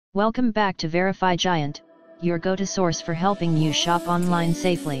Welcome back to Verify Giant, your go-to source for helping you shop online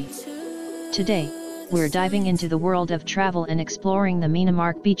safely. Today, we're diving into the world of travel and exploring the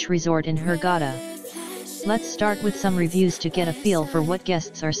Minamark Beach Resort in Hurghada. Let's start with some reviews to get a feel for what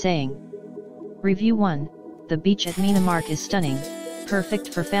guests are saying. Review 1. The beach at Minamark is stunning, perfect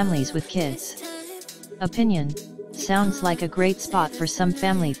for families with kids. Opinion: sounds like a great spot for some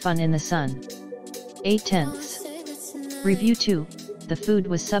family fun in the sun. 8/10. Review 2. The food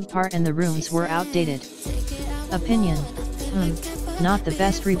was subpar and the rooms were outdated. Opinion: not the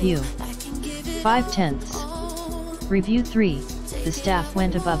best review. 5/10. Review 3. The staff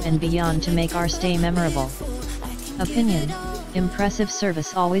went above and beyond to make our stay memorable. Opinion: impressive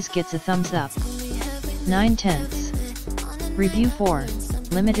service always gets a thumbs up. 9/10. Review 4.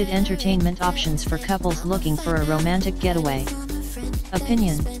 Limited entertainment options for couples looking for a romantic getaway.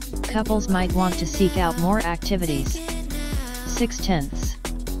 Opinion: couples might want to seek out more activities. 6/10.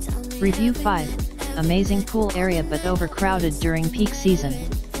 Review 5. Amazing pool area but overcrowded during peak season.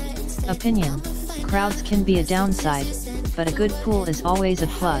 Opinion: crowds can be a downside, but a good pool is always a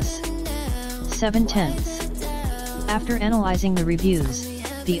plus. 7/10. After analyzing the reviews,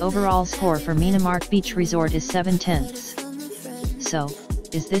 the overall score for Minamark Beach Resort is 7/10. So,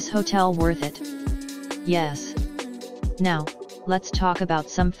 is this hotel worth it? Yes. Now, let's talk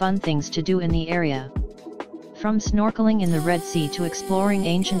about some fun things to do in the area. From snorkeling in the Red Sea to exploring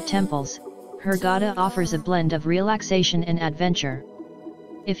ancient temples, Hurghada offers a blend of relaxation and adventure.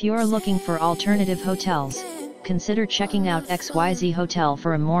 If you're looking for alternative hotels, consider checking out XYZ Hotel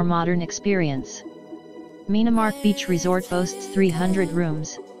for a more modern experience. Minamark Beach Resort boasts 300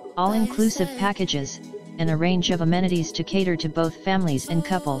 rooms, all-inclusive packages, and a range of amenities to cater to both families and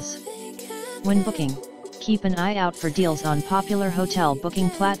couples. When booking, keep an eye out for deals on popular hotel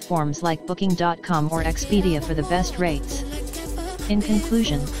booking platforms like Booking.com or Expedia for the best rates. In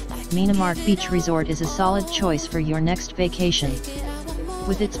conclusion, Minamark Beach Resort is a solid choice for your next vacation.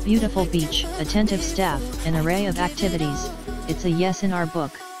 With its beautiful beach, attentive staff, and array of activities, it's a yes in our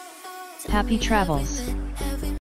book. Happy travels!